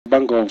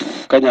Bank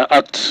of Kenya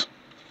Act,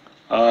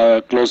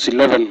 Clause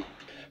 11.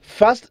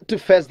 First to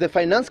face the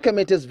Finance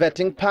Committee's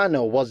vetting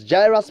panel was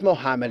Jairus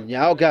Mohammed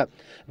Nyaoga,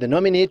 the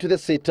nominee to the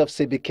seat of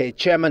CBK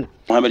chairman.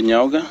 Mohammed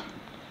Nyaoga,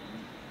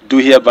 do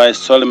hereby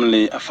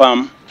solemnly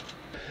affirm.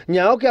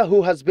 Nyaoga,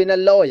 who has been a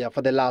lawyer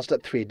for the last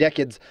 3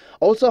 decades,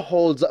 also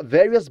holds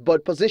various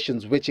board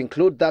positions, which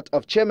include that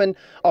of chairman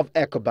of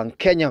EcoBank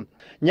Kenya.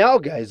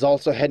 Nyaoga is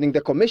also heading the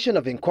Commission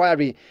of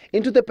Inquiry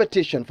into the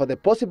petition for the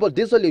possible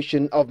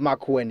dissolution of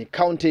Makueni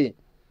County.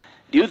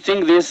 Do you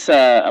think this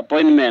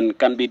appointment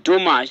can be too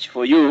much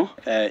for you?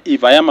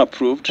 If I am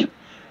approved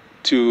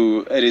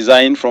to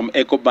resign from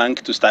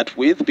EcoBank to start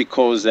with,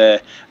 because there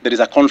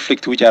is a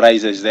conflict which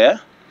arises there.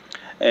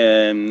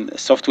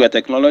 Software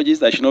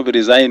technologies, I should not be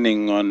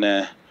resigning on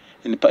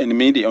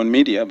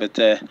media, but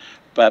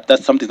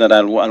that's something that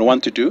I'll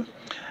want to do,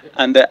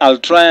 and I'll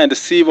try and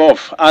sieve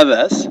off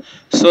others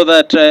so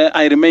that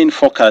I remain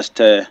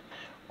focused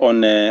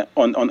on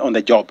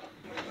the job.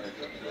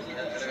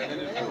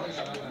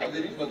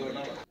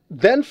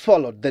 Then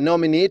followed the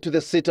nominee to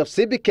the seat of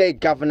CBK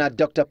Governor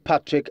Dr.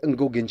 Patrick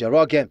Ngugi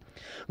Njoroge.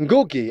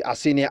 Ngugi, a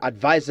senior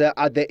advisor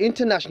at the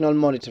International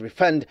Monetary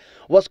Fund,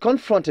 was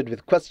confronted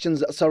with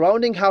questions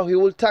surrounding how he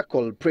will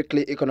tackle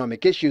prickly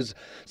economic issues,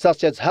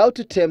 such as how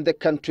to tame the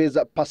country's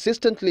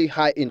persistently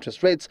high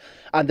interest rates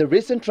and the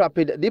recent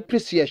rapid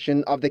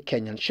depreciation of the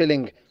Kenyan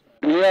shilling.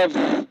 We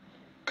have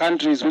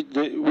countries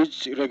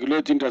which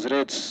regulate interest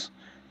rates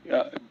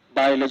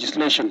by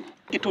legislation.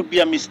 It would be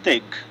a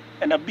mistake,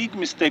 and a big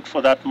mistake for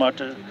that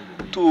matter,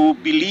 to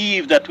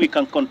believe that we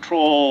can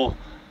control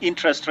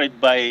interest rate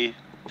by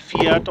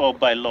fiat or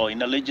by law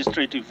in a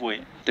legislative way.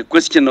 The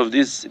question of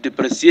this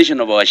depreciation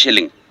of our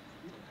shilling,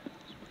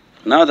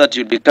 now that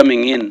you'll be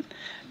coming in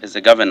as a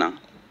governor,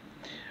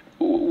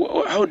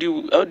 how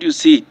do you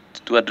see it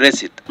to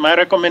address it? My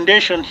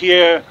recommendation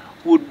here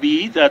would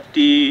be that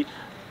the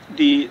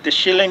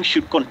shilling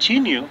should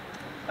continue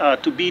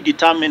to be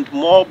determined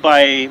more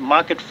by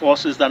market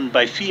forces than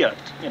by fiat,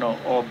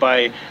 or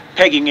by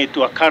pegging it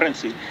to a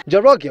currency.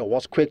 Njoroge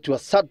was quick to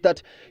assert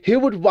that he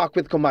would work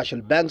with commercial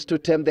banks to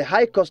tame the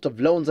high cost of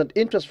loans and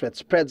interest rate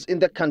spreads in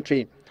the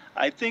country.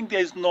 I think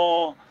there's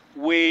no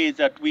way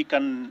that we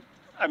can,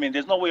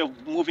 there's no way of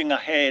moving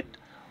ahead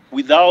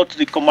without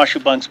the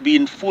commercial banks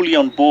being fully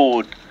on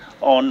board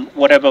on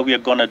whatever we are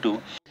going to do.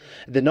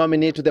 The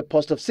nominee to the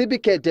post of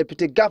CBK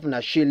Deputy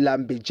Governor, Sheila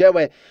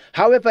Mbijewe,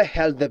 however,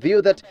 held the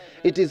view that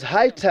it is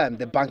high time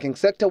the banking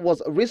sector was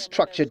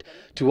restructured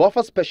to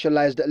offer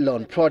specialized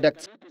loan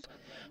products.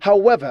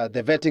 However,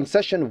 the vetting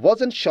session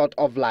wasn't short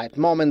of light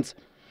moments.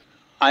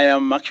 I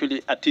am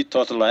actually a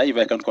teetotaler, if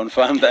I can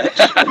confirm that.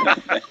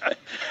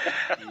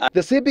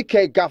 The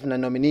CBK Governor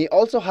nominee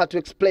also had to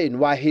explain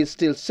why he is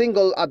still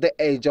single at the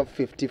age of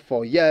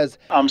 54 years.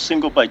 I'm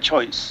single by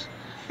choice.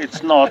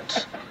 It's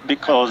not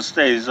because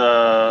there is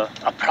a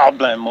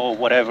problem or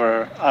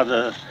whatever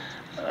other,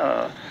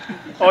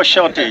 or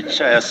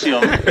shortage, I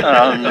assume.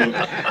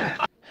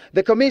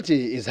 The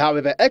committee is,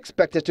 however,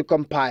 expected to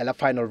compile a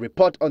final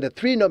report on the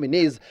 3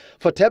 nominees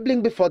for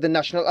tabling before the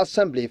National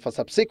Assembly for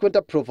subsequent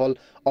approval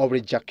or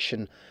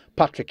rejection.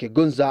 Patrick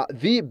Igunza,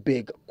 The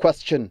Big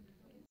Question.